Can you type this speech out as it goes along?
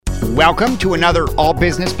Welcome to another All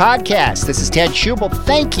Business Podcast. This is Ted Schubel.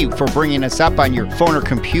 Thank you for bringing us up on your phone or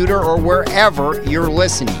computer or wherever you're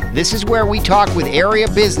listening. This is where we talk with area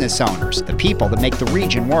business owners, the people that make the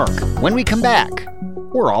region work. When we come back,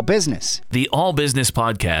 we're all business. The All Business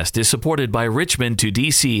Podcast is supported by Richmond to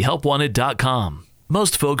DC HelpWanted.com.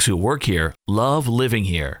 Most folks who work here love living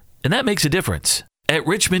here, and that makes a difference. At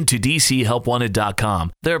Richmond to DC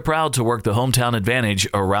HelpWanted.com, they're proud to work the hometown advantage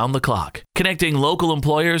around the clock, connecting local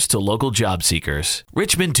employers to local job seekers.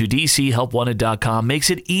 Richmond to DC HelpWanted.com makes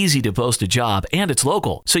it easy to post a job, and it's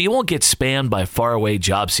local, so you won't get spammed by faraway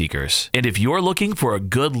job seekers. And if you're looking for a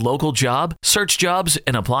good local job, search jobs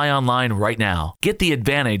and apply online right now. Get the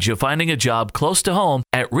advantage of finding a job close to home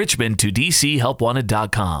at Richmond to DC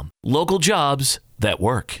HelpWanted.com. Local jobs that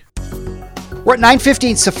work. We're at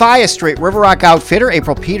 915 Sophia Street, River Rock Outfitter.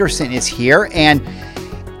 April Peterson is here. And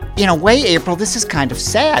in a way, April, this is kind of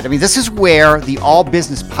sad. I mean, this is where the All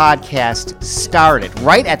Business Podcast started,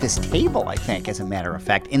 right at this table, I think, as a matter of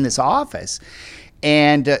fact, in this office.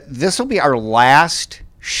 And this will be our last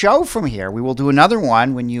show from here. We will do another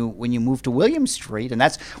one when you move to William Street, and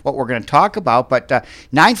that's what we're going to talk about. But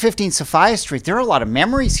 915 Sophia Street, there are a lot of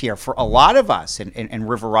memories here for a lot of us in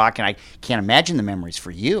River Rock, and I can't imagine the memories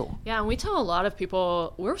for you. Yeah, and we tell a lot of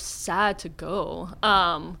people we're sad to go.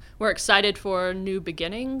 We're excited for new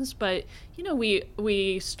beginnings, but you know,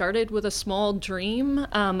 we started with a small dream,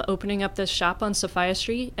 opening up this shop on Sophia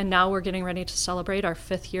Street, and now we're getting ready to celebrate our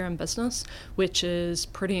 5th year in business, which is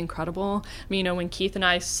pretty incredible. I mean, you know, when Keith and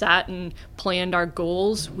I sat and planned our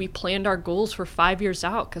goals, we planned our goals for 5 years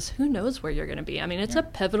out, because who knows where you're going to be. I mean, it's a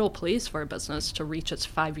pivotal place for a business to reach its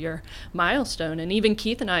 5-year milestone. And even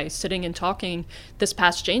Keith and I sitting and talking this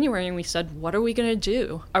past January, and we said, what are we going to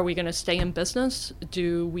do? Are we going to stay in business?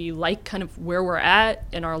 Do we like kind of where we're at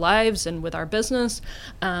in our lives and with our business?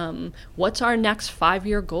 What's our next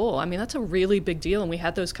 5-year goal? I mean, that's a really big deal. And we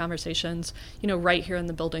had those conversations, you know, right here in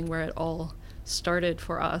the building where it all started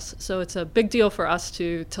for us. So it's a big deal for us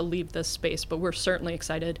to leave this space, but we're certainly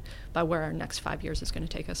excited by where our next 5 years is going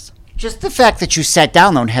to take us. Just the fact that you sat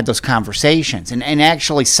down, though, and had those conversations and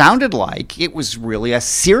actually sounded like it was really a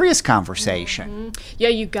serious conversation. Mm-hmm. Yeah,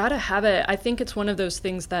 you got to have it. I think it's one of those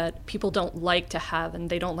things that people don't like to have, and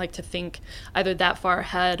they don't like to think either that far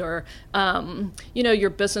ahead or, you know, your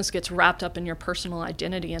business gets wrapped up in your personal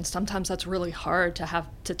identity, and sometimes that's really hard to have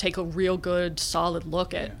to take a real good, solid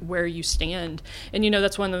look at where you stand. And, you know,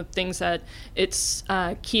 that's one of the things that it's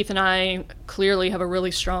Keith and I clearly have a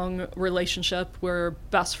really strong relationship. We're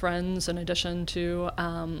best friends in addition to,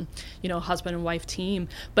 you know, husband and wife team.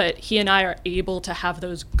 But he and I are able to have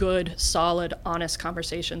those good, solid, honest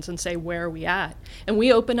conversations and say, where are we at? And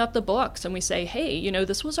we open up the books and we say, hey, you know,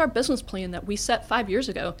 this was our business plan that we set 5 years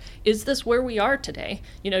ago. Is this where we are today?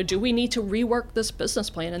 You know, do we need to rework this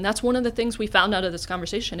business plan? And that's one of the things we found out of this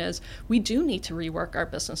conversation is we do need to rework our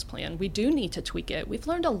business plan. We do need to tweak it. We've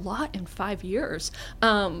learned a lot in 5 years.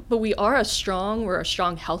 But we're a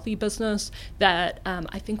strong, healthy business that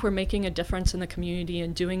I think we're making a difference in the community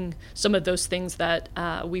and doing some of those things that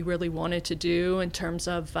we really wanted to do in terms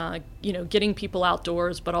of, you know, getting people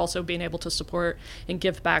outdoors, but also being able to support and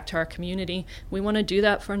give back to our community. We want to do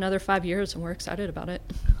that for another 5 years, and we're excited about it.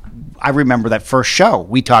 I remember that first show.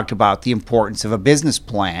 We talked about the importance of a business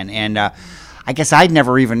plan, and I guess I'd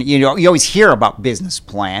never even, you know, you always hear about business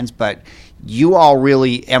plans, but you all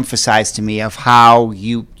really emphasized to me of how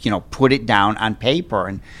you know, put it down on paper.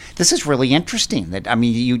 And this is really interesting that, I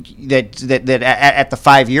mean, that at the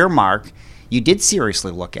 5-year mark, you did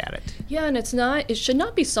seriously look at it. Yeah, and it should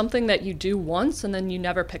not be something that you do once and then you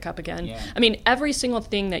never pick up again. Yeah. I mean, every single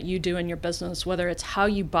thing that you do in your business, whether it's how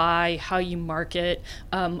you buy, how you market,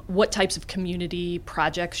 what types of community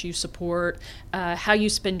projects you support, how you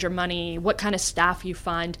spend your money, what kind of staff you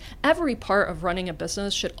find, every part of running a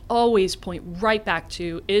business should always point right back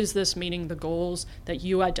to, is this meeting the goals that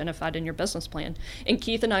you identified in your business plan? And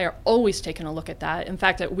Keith and I are always taking a look at that. In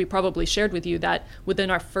fact, we probably shared with you that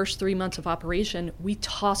within our first 3 months of operation, we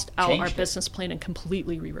tossed out our business plan and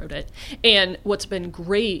completely rewrote it. And what's been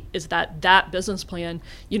great is that business plan,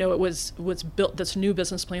 you know, it was built, this new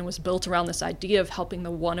business plan was built around this idea of helping the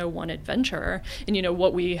 101 adventurer. And, you know,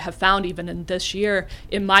 what we have found even in this year,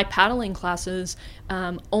 in my paddling classes,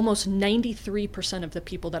 almost 93% of the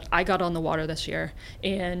people that I got on the water this year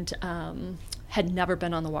and had never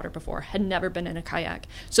been on the water before, had never been in a kayak.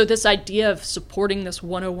 So this idea of supporting this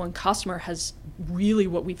 101 customer has really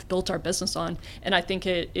what we've built our business on. And I think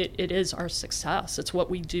it is our success. It's what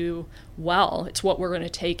we do well. It's what we're going to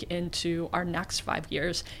take into our next 5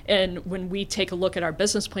 years. And when we take a look at our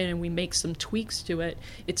business plan and we make some tweaks to it,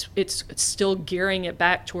 it's still gearing it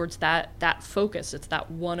back towards that focus. It's that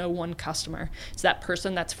 101 customer. It's that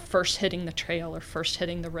person that's first hitting the trail or first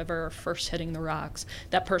hitting the river or first hitting the rocks,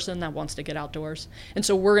 that person that wants to get outdoors. And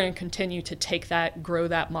so we're going to continue to take that, grow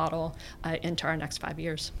that model into our next 5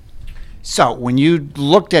 years. So when you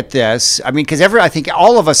looked at this, I mean, because I think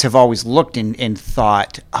all of us have always looked and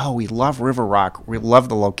thought, oh, we love River Rock, we love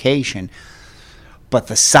the location, but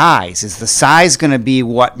the size, is the size going to be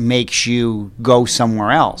what makes you go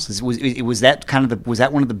somewhere else? Was that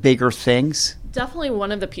one of the bigger things? Definitely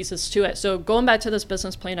one of the pieces to it. So going back to this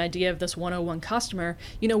business plan idea of this 101 customer,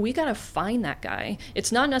 we got to find that guy.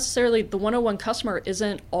 It's not necessarily the 101 customer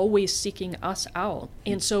isn't always seeking us out.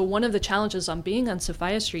 And so one of the challenges on being on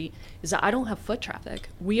Sophia Street is that I don't have foot traffic.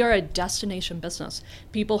 We are a destination business.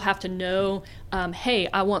 People have to know, hey,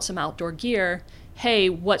 I want some outdoor gear. Hey,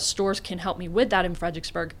 what stores can help me with that in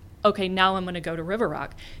Fredericksburg? Okay, now I'm going to go to River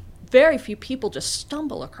Rock. Very few people just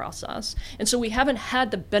stumble across us. And so we haven't had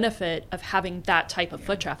the benefit of having that type of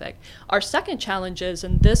foot traffic. Our second challenge is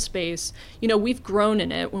in this space, we've grown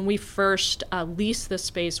in it. When we first leased this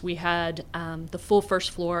space, we had the full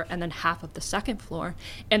first floor and then half of the second floor.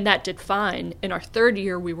 And that did fine. In our third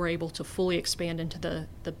year, we were able to fully expand into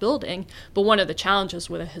the building. But one of the challenges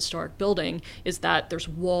with a historic building is that there's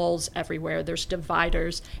walls everywhere, there's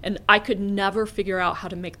dividers. And I could never figure out how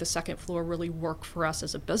to make the second floor really work for us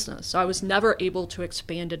as a business. So I was never able to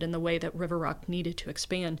expand it in the way that River Rock needed to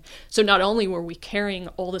expand. So not only were we carrying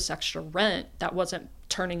all this extra rent that wasn't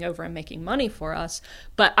turning over and making money for us,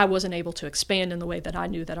 but I wasn't able to expand in the way that I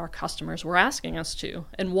knew that our customers were asking us to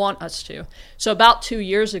and want us to. So about 2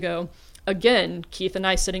 years ago, again, Keith and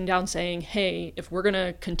I sitting down saying, hey, if we're going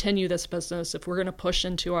to continue this business, if we're going to push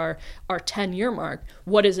into our 10-year mark,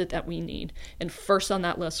 what is it that we need? And first on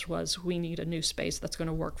that list was we need a new space that's going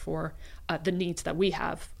to work for the needs that we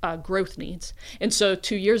have, growth needs. And so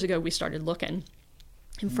 2 years ago, we started looking.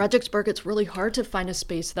 In Fredericksburg, it's really hard to find a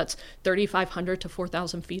space that's 3,500 to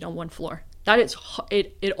 4,000 feet on one floor. That is,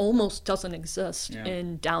 it almost doesn't exist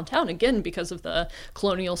in downtown, again, because of the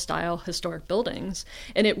colonial style historic buildings.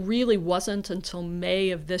 And it really wasn't until May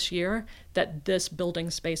of this year that this building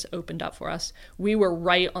space opened up for us. We were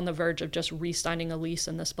right on the verge of just re-signing a lease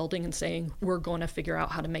in this building and saying, we're going to figure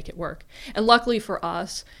out how to make it work. And luckily for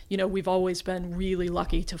us, we've always been really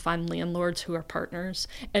lucky to find landlords who are partners.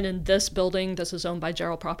 And in this building, this is owned by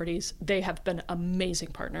Gerald Properties. They have been amazing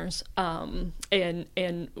partners. And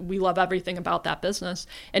we love everything about that business.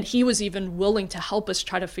 And he was even willing to help us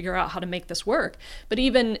try to figure out how to make this work. But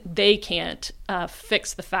even they can't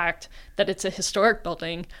fix the fact that it's a historic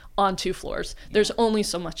building on 2 floors. There's only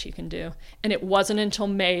so much you can do. And it wasn't until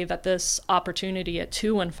May that this opportunity at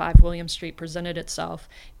 215 William Street presented itself.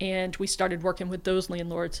 And we started working with those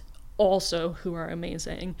landlords also, who are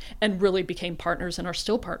amazing, and really became partners and are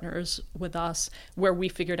still partners with us, where we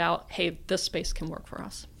figured out, hey, this space can work for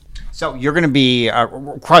us. So you're going to be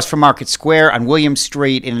across from Market Square on William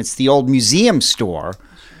Street, and it's the old museum store.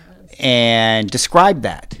 And describe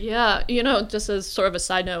that. Yeah, just as sort of a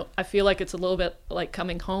side note, I feel like it's a little bit like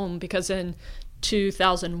coming home, because in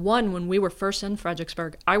 2001, when we were first in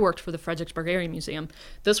Fredericksburg, I worked for the Fredericksburg Area Museum.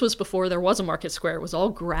 This was before there was a Market Square. It was all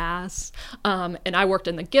grass. And I worked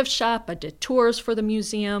in the gift shop. I did tours for the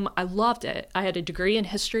museum. I loved it. I had a degree in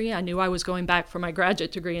history. I knew I was going back for my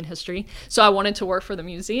graduate degree in history, so I wanted to work for the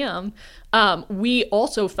museum. We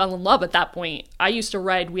also fell in love at that point. I used to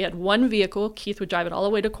ride, we had one vehicle. Keith would drive it all the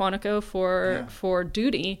way to Quantico for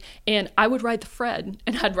duty, and I would ride the Fred.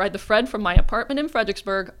 And I'd ride the Fred from my apartment in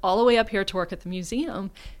Fredericksburg all the way up here to work at the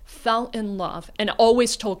museum. Fell in love, and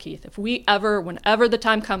always told Keith, whenever the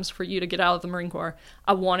time comes for you to get out of the Marine Corps,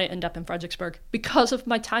 I want to end up in Fredericksburg, because of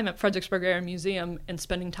my time at Fredericksburg Area Museum and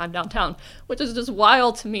spending time downtown, which is just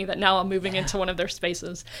wild to me that now I'm moving into one of their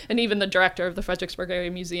spaces. And even the director of the Fredericksburg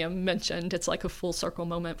Area Museum mentioned it's like a full circle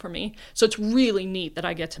moment for me. So it's really neat that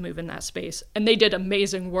I get to move in that space. And they did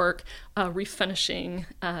amazing work refinishing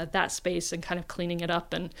that space and kind of cleaning it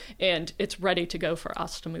up, and it's ready to go for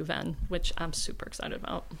us to move in, which I'm super excited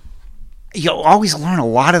about. you'll always learn a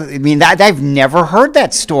lot of. I mean, I've never heard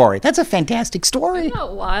that story. That's a fantastic story. Isn't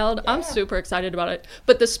that wild? Yeah. I'm super excited about it.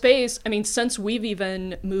 But the space, I mean, since we've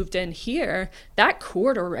even moved in here, that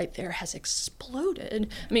corridor right there has exploded.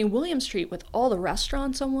 I mean, William Street, with all the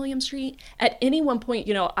restaurants on William Street, at any one point,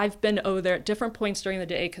 I've been over there at different points during the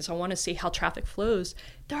day because I want to see how traffic flows.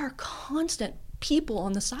 There are constant people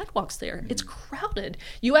on the sidewalks there. It's crowded.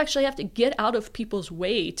 You actually have to get out of people's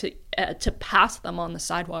way to pass them on the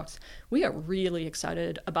sidewalks. We are really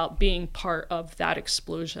excited about being part of that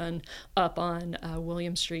explosion up on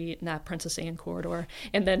William Street and that Princess Anne corridor,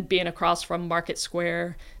 and then being across from Market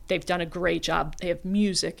Square. They've done a great job. They have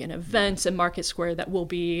music and events in Market Square that we'll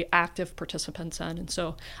be active participants in. And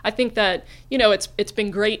so I think that, it's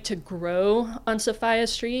been great to grow on Sophia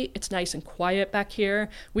Street. It's nice and quiet back here.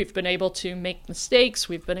 We've been able to make mistakes.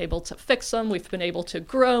 We've been able to fix them. We've been able to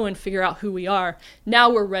grow and figure out who we are. Now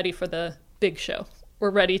we're ready for the big show. We're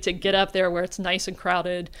ready to get up there where it's nice and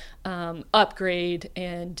crowded, upgrade,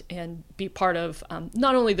 and be part of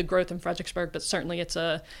not only the growth in Fredericksburg, but certainly it's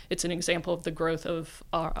an example of the growth of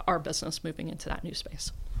our business moving into that new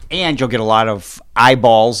space. And you'll get a lot of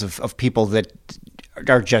eyeballs of people that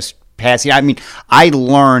are just passing. I mean, I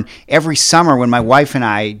learn every summer when my wife and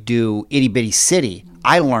I do Itty Bitty City,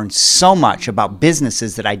 I learned so much about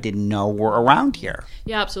businesses that I didn't know were around here.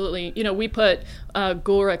 Yeah, absolutely. We put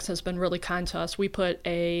Gulricks has been really kind to us. We put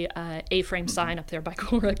a A-frame sign up there by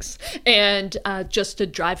Gulricks, and just to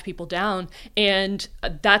drive people down. And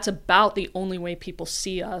that's about the only way people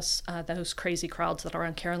see us. Those crazy crowds that are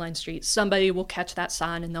on Caroline Street. Somebody will catch that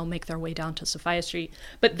sign and they'll make their way down to Sophia Street.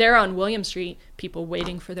 But there on William Street, people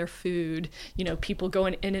waiting for their food. People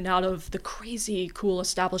going in and out of the crazy cool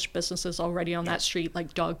established businesses already on that street,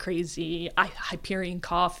 like Dog Crazy, Hyperion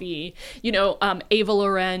Coffee. Ava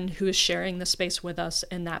Loren, who is sharing the space with us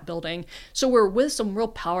in that building. So we're with some real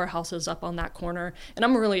powerhouses up on that corner, and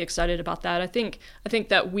I'm really excited about that. I think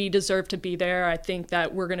that we deserve to be there. I think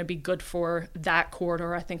that we're going to be good for that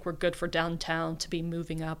corridor. I think we're good for downtown to be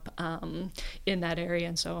moving up in that area,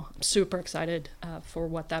 and so I'm super excited for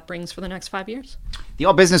what that brings for the next 5 years. The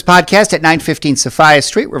All Business Podcast at 915 Sophia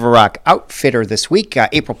Street, River Rock Outfitter this week.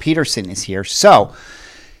 April Peterson is here. So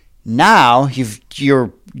now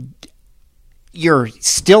you're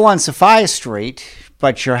still on Sophia Street,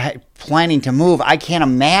 but you're planning to move. I can't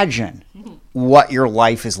imagine what your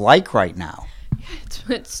life is like right now.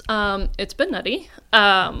 It's been nutty.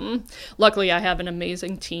 Luckily, I have an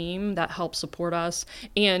amazing team that helps support us,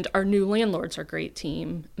 and our new landlords are great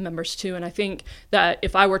team members too. And I think that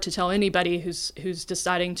if I were to tell anybody who's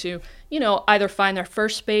deciding to, either find their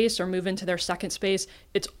first space or move into their second space,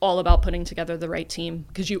 it's all about putting together the right team,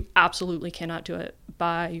 because you absolutely cannot do it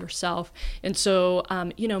by yourself. And so,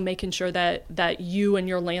 making sure that you and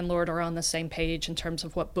your landlord are on the same page in terms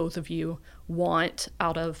of what both of you want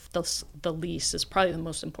out of the lease is probably the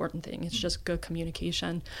most important thing. It's just good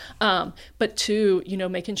communication. But two,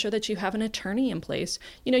 making sure that you have an attorney in place.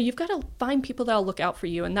 You've got to find people that'll look out for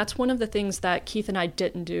you. And that's one of the things that Keith and I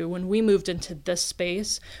didn't do. When we moved into this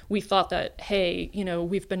space, we thought that, hey,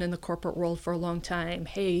 we've been in the corporate world for a long time.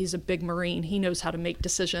 Hey, he's a big Marine. He knows how to make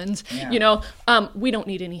decisions. Yeah. We don't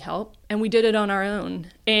need any help. And we did it on our own.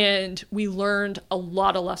 And we learned a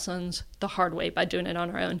lot of lessons the hard way by doing it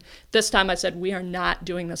on our own. This time I said, we are not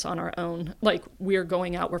doing this on our own. Like, we're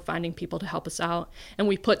going out, we're finding people to help us out. And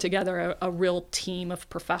we put together a real team of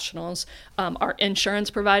professionals. Our insurance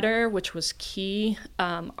provider, which was key.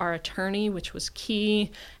 Our attorney, which was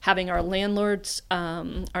key. Having our landlords,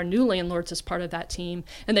 our new landlords as part of that team.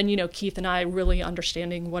 And then, Keith and I really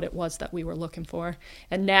understanding what it was that we were looking for.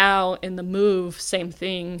 And now in the move, same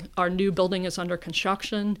thing. Our new building is under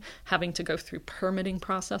construction, having to go through permitting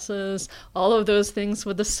processes, all of those things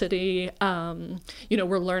with the city.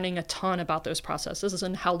 We're learning a ton about those processes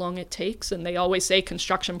and how long it takes. And they always say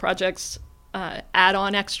construction projects add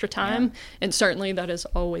on extra time. Yeah. And certainly that is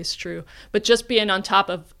always true. But just being on top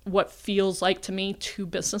of what feels like to me 2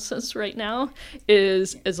 businesses right now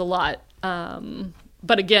is a lot.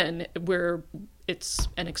 But again, it's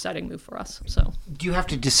an exciting move for us. So, do you have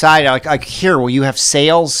to decide, like here, will you have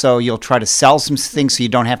sales, so you'll try to sell some things so you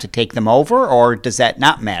don't have to take them over, or does that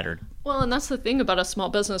not matter? Well, and that's the thing about a small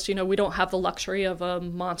business. We don't have the luxury of a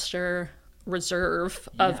monster reserve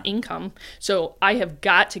of income. So I have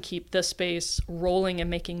got to keep this space rolling and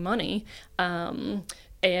making money. And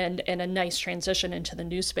a nice transition into the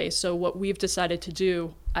new space. So what we've decided to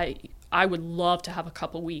do, I would love to have a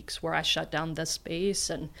couple weeks where I shut down this space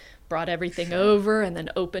and brought everything over and then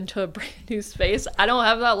open to a brand new space. I don't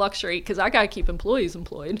have that luxury because I got to keep employees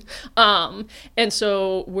employed. And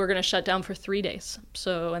so we're going to shut down for 3 days.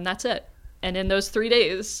 And that's it. And in those 3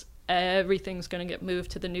 days, everything's going to get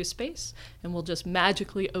moved to the new space, and we'll just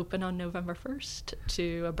magically open on November 1st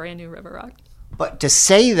to a brand new River Rock. But to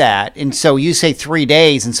say that, and so you say 3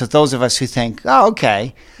 days, and so those of us who think, oh,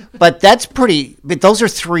 okay, but those are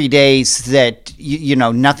 3 days that,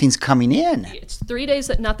 nothing's coming in. It's 3 days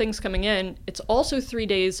that nothing's coming in. It's also 3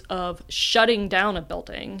 days of shutting down a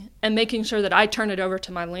building and making sure that I turn it over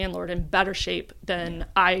to my landlord in better shape than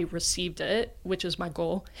I received it, which is my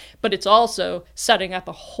goal. But it's also setting up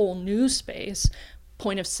a whole new space,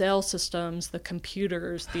 point of sale systems, the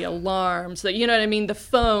computers, the alarms, the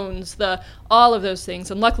phones, all of those things.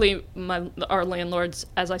 And luckily our landlords,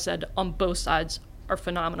 as I said, on both sides are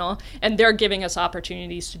phenomenal, and they're giving us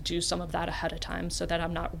opportunities to do some of that ahead of time so that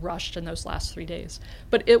I'm not rushed in those last 3 days.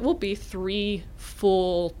 But it will be 3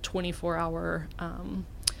 full 24-hour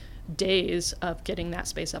days of getting that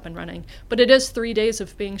space up and running. But it is 3 days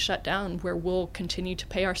of being shut down where we'll continue to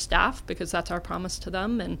pay our staff because that's our promise to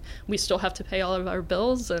them, and we still have to pay all of our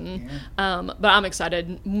bills. And but I'm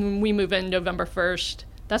excited. When we move in November 1st,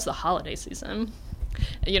 that's the holiday season.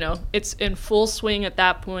 It's in full swing at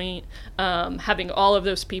that point. Having all of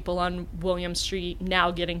those people on William Street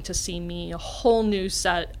now getting to see me, a whole new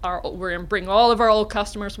set. We're going to bring all of our old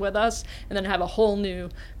customers with us and then have a whole new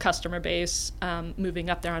customer base moving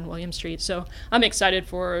up there on William Street. So I'm excited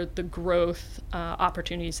for the growth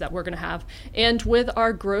opportunities that we're going to have. And with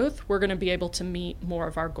our growth, we're going to be able to meet more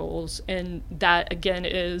of our goals. And that, again,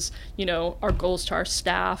 is, our goals to our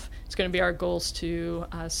staff. It's going to be our goals to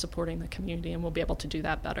supporting the community, and we'll be able to do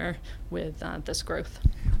that better with this growth.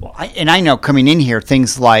 Well, I know coming in here,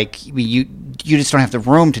 things like you just don't have the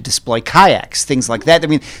room to display kayaks, things like that. I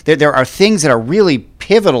mean, there are things that are really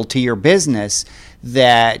pivotal to your business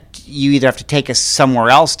that you either have to take us somewhere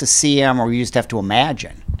else to see them, or you just have to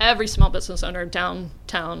imagine. Every small business owner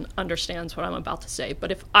downtown understands what I'm about to say,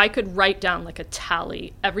 but if I could write down like a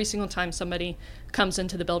tally every single time somebody comes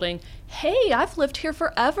into the building, hey, I've lived here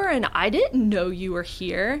forever and I didn't know you were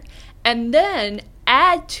here, and then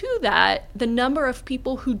add to that the number of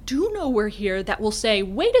people who do know we're here that will say,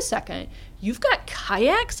 wait a second, you've got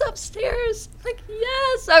kayaks upstairs? Like,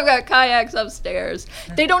 yes, I've got kayaks upstairs.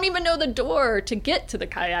 They don't even know the door to get to the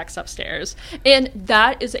kayaks upstairs. And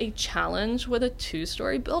that is a challenge with a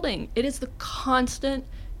 2-story building. It is the constant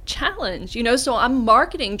challenge, so I'm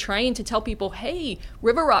marketing, trying to tell people, hey,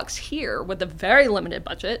 River Rock's here with a very limited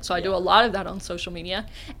budget. So I do a lot of that on social media.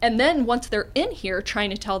 And then once they're in here, trying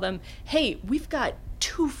to tell them, hey, we've got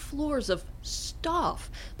 2 floors of stuff,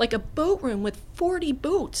 like a boat room with 40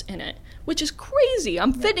 boats in it, which is crazy.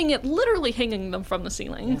 I'm fitting it, literally hanging them from the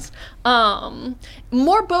ceilings.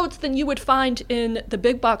 More boats than you would find in the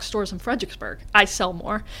big box stores in Fredericksburg. I sell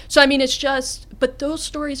more. So, it's just, but those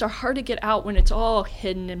stories are hard to get out when it's all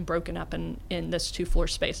hidden and broken up in this 2-floor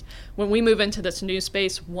space. When we move into this new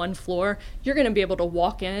space, 1 floor, you're going to be able to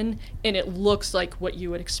walk in and it looks like what you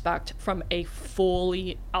would expect from a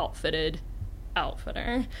fully outfitted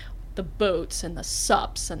outfitter. The boats and the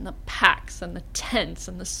sups and the packs and the tents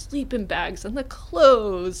and the sleeping bags and the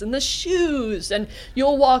clothes and the shoes, and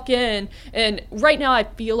you'll walk in, and right now I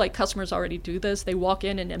feel like customers already do this. They walk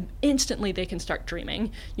in and instantly they can start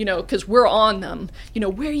dreaming, because we're on them.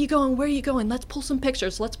 Where are you going? Let's pull some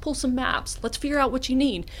pictures. Let's pull some maps. Let's figure out what you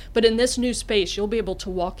need. But in this new space, you'll be able to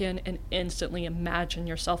walk in and instantly imagine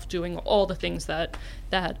yourself doing all the things that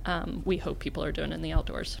we hope people are doing in the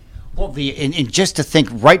outdoors. Well, and just to think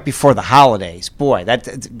right before the holidays, boy,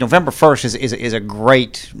 that November 1st is a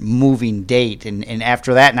great moving date, and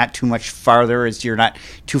after that, not too much farther, as you're not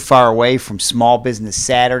too far away from Small Business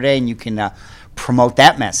Saturday, and you can promote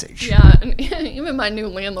that message. Yeah, and even my new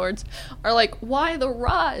landlords are like, why the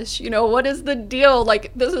rush? What is the deal?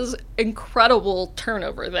 Like, this is incredible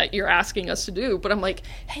turnover that you're asking us to do, but I'm like,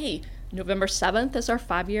 hey, November 7th is our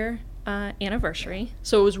 5-year anniversary,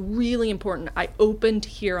 so it was really important. I opened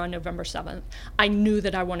here on November 7th. I knew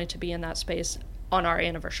that I wanted to be in that space on our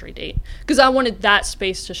anniversary date because I wanted that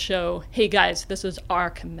space to show, hey guys, this is our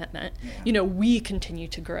commitment. We continue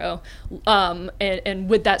to grow, and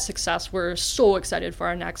with that success, we're so excited for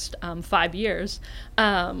our next 5 years.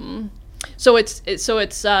 So it's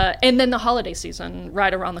and then the holiday season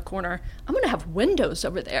right around the corner. I'm going to have windows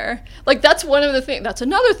over there. Like, that's one of the things. That's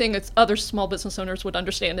another thing that other small business owners would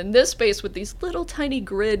understand. In this space with these little tiny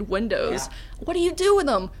grid windows, what do you do with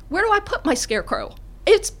them? Where do I put my scarecrow?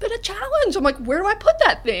 It's been a challenge. I'm like, where do I put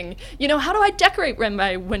that thing? How do I decorate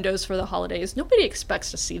my windows for the holidays? Nobody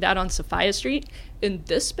expects to see that on Sophia Street. in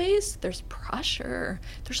this space, there's pressure.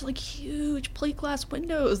 There's like huge plate glass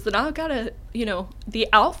windows that I gotta, the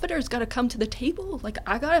outfitter's gotta come to the table. Like,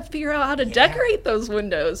 I gotta figure out how to decorate those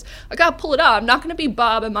windows. I gotta pull it out. I'm not gonna be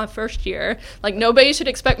Bob in my first year. Like, nobody should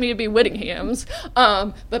expect me to be Whittingham's.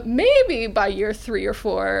 But maybe by year 3 or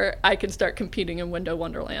 4, I can start competing in Window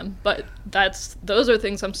Wonderland. But those are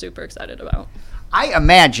things I'm super excited about. I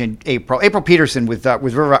imagine April Peterson with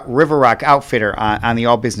River Rock Outfitter on the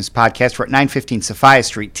All Business Podcast. We're at 915 Sophia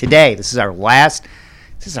Street today. This is our last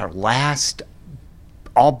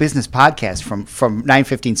All Business Podcast from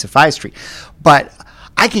 915 Sophia Street. But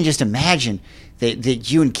I can just imagine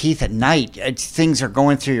that you and Keith at night, things are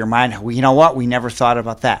going through your mind. Well, you know what? We never thought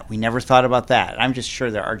about that. We never thought about that. I'm just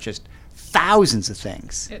sure there are just thousands of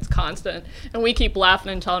things. It's constant. And we keep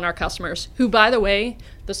laughing and telling our customers, who, by the way,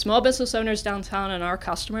 the small business owners downtown and our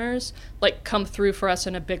customers, like, come through for us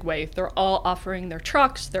in a big way. They're all offering their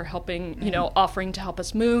trucks. They're helping, offering to help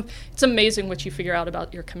us move. It's amazing what you figure out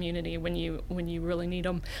about your community when you really need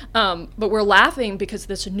them. But we're laughing because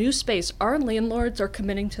this new space, our landlords are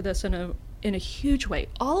committing to this in a huge way,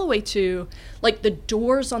 all the way to, like, the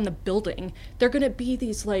doors on the building. They're going to be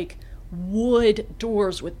these, like, wood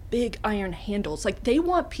doors with big iron handles. Like, they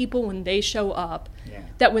want people when they show up,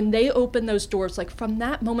 that when they open those doors, like, from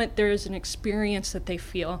that moment there is an experience that they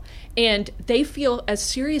feel, and they feel as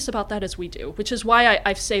serious about that as we do, which is why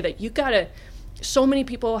I say that you gotta, so many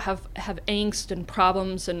people have angst and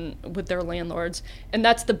problems with their landlords, and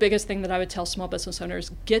that's the biggest thing that I would tell small business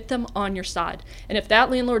owners: get them on your side. And if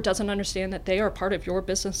that landlord doesn't understand that they are part of your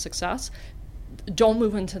business success, don't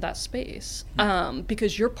move into that space,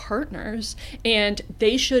 because you're partners, and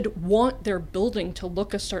they should want their building to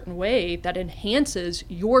look a certain way that enhances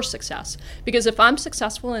your success. Because if I'm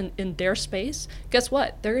successful in their space, guess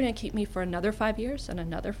what? They're going to keep me for another 5 years and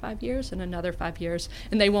another 5 years and another 5 years,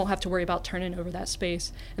 and they won't have to worry about turning over that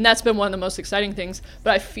space. And that's been one of the most exciting things.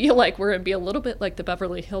 But I feel like we're going to be a little bit like the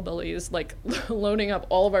Beverly Hillbillies, like loading up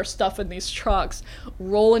all of our stuff in these trucks,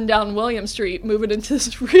 rolling down William Street, moving into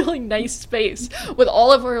this really nice space with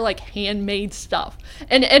all of our, like, handmade stuff.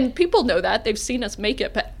 And people know that. They've seen us make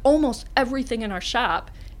it, but almost everything in our shop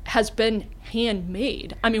has been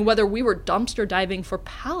handmade. I mean, whether we were dumpster diving for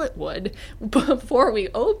pallet wood before we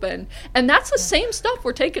opened, and that's the same stuff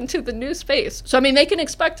we're taking to the new space. So, I mean, they can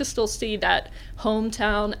expect to still see that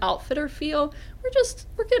hometown outfitter feel.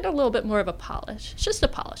 We're getting a little bit more of a polish. It's just a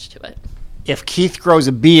polish to it. If Keith grows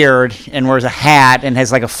a beard and wears a hat and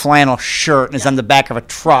has, like, a flannel shirt and is on the back of a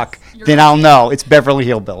truck, then I'll know it's Beverly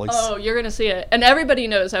Hillbillies. Oh, you're going to see it. And everybody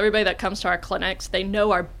knows, everybody that comes to our clinics, they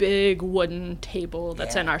know our big wooden table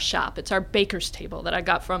that's in our shop. It's our baker's table that I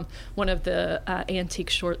got from one of the antique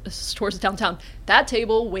stores downtown. That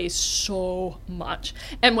table weighs so much.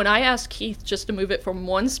 And when I asked Keith just to move it from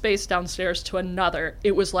one space downstairs to another,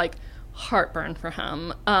 it was like heartburn for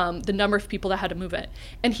him, the number of people that had to move it.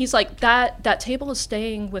 And he's like, that table is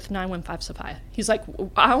staying with 915 Sophia. He's like,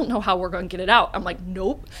 I don't know how we're going to get it out. I'm like,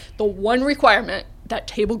 nope. The one requirement, that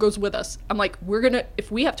table goes with us. I'm like,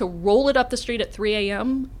 if we have to roll it up the street at 3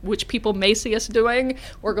 a.m., which people may see us doing,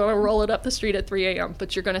 we're going to roll it up the street at 3 a.m.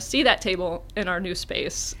 But you're going to see that table in our new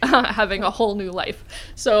space, having a whole new life.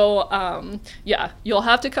 So, you'll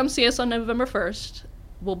have to come see us on November 1st.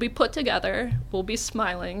 We'll be put together. We'll be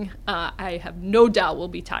smiling. I have no doubt we'll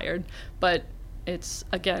be tired, but it's,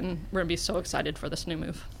 again, we're going to be so excited for this new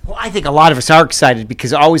move. Well, I think a lot of us are excited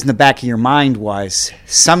because always in the back of your mind was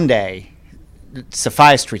someday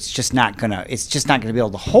Sophia Street's just not going to be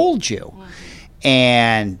able to hold you. Mm-hmm.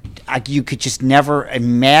 And you could just never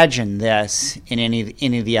imagine this in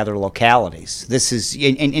any of the other localities. This is,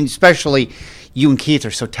 and especially you and Keith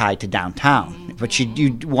are so tied to downtown, mm-hmm. but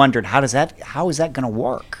you wondered how is that going to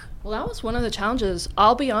work? Well, that was one of the challenges.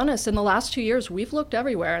 I'll be honest, in the last 2 years, we've looked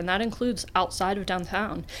everywhere, and that includes outside of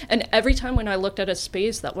downtown. And every time when I looked at a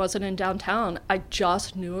space that wasn't in downtown, I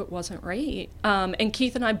just knew it wasn't right. And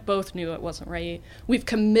Keith and I both knew it wasn't right. We've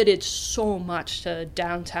committed so much to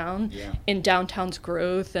downtown and downtown's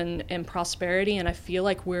growth and prosperity, and I feel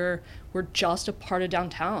like we're just a part of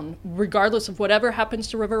downtown. Regardless of whatever happens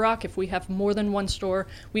to River Rock, if we have more than one store,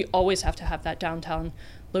 we always have to have that downtown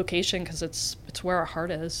location because it's where our heart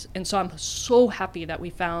is. And so I'm so happy that we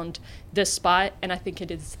found this spot, and I think it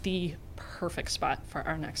is the perfect spot for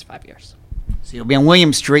our next 5 years. So you'll be on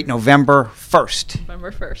William Street November 1st.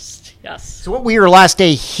 November 1st, yes. So what will your last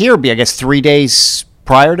day here be? I guess 3 days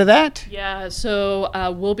prior to that? Yeah, so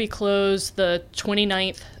we'll be closed the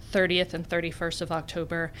 29th 30th and 31st of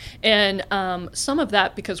October. And some of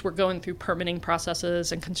that because we're going through permitting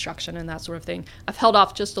processes and construction and that sort of thing. I've held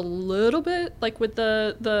off just a little bit, like with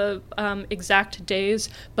the exact days,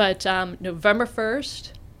 but November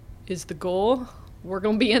 1st is the goal. We're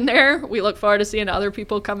going to be in there. We look forward to seeing other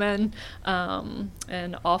people come in,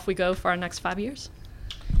 and off we go for our next 5 years.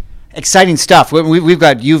 Exciting stuff. We've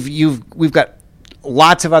got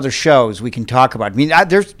lots of other shows we can talk about. I mean,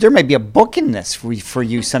 there may be a book in this for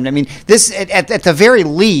you someday. I mean, this at the very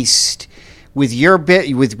least, with your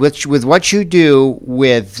bit with what you do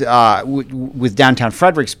with downtown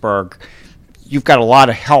Fredericksburg, you've got a lot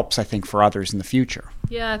of helps, I think, for others in the future.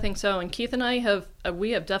 Yeah, I think so. And Keith and I have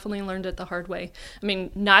definitely learned it the hard way. I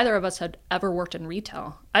mean, neither of us had ever worked in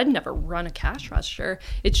retail. I'd never run a cash register.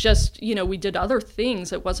 It's just, we did other things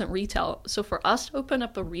that wasn't retail. So for us to open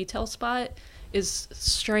up a retail spot is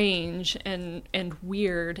strange and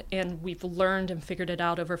weird, and we've learned and figured it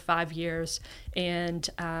out over 5 years. And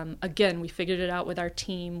again, we figured it out with our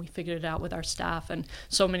team, we figured it out with our staff, and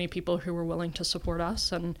so many people who were willing to support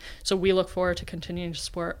us. And so we look forward to continuing to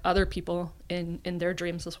support other people in their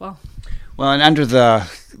dreams as well. Well, and under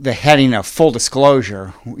the heading of full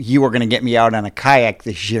disclosure, you were going to get me out on a kayak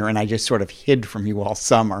this year, and I just sort of hid from you all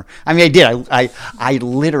summer. I mean, I did. I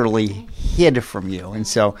literally hid from you, and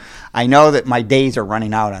so I know that my days are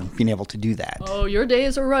running out on being able to do that. Oh, your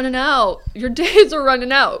days are running out. Your days are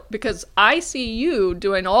running out because I see you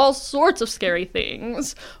doing all sorts of scary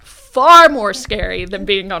things, far more scary than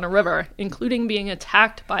being on a river, including being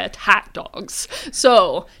attacked by attack dogs.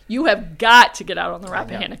 So you have got to get out on the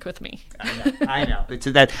Rappahannock with me. I know. It's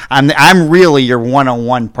that I'm really your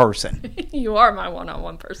one-on-one person. You are my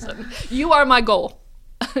one-on-one person. You are my goal.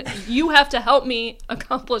 You have to help me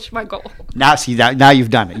accomplish my goal. Now you've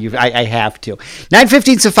done it. I have to.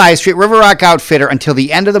 915 Sophia Street, River Rock Outfitter until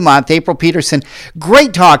the end of the month. April Peterson,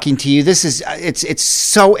 great talking to you. This is it's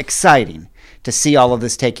so exciting to see all of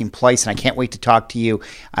this taking place, and I can't wait to talk to you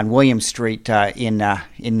on William Street in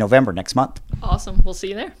November next month. Awesome. We'll see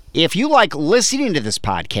you there. If you like listening to this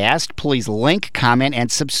podcast, please link, comment,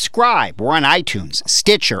 and subscribe. We're on iTunes,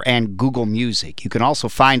 Stitcher, and Google Music. You can also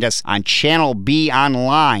find us on Channel B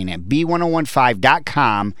online at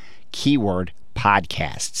b1015.com, keyword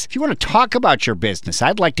podcasts. If you want to talk about your business,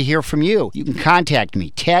 I'd like to hear from you. You can contact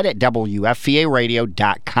me, Ted at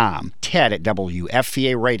WFVAradio.com. Ted at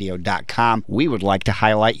WFVAradio.com. We would like to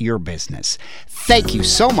highlight your business. Thank you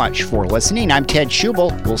so much for listening. I'm Ted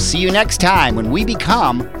Schubel. We'll see you next time when we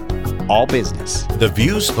become All Business. The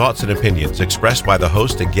views, thoughts, and opinions expressed by the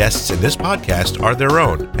host and guests in this podcast are their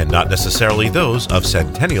own and not necessarily those of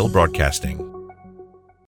Centennial Broadcasting.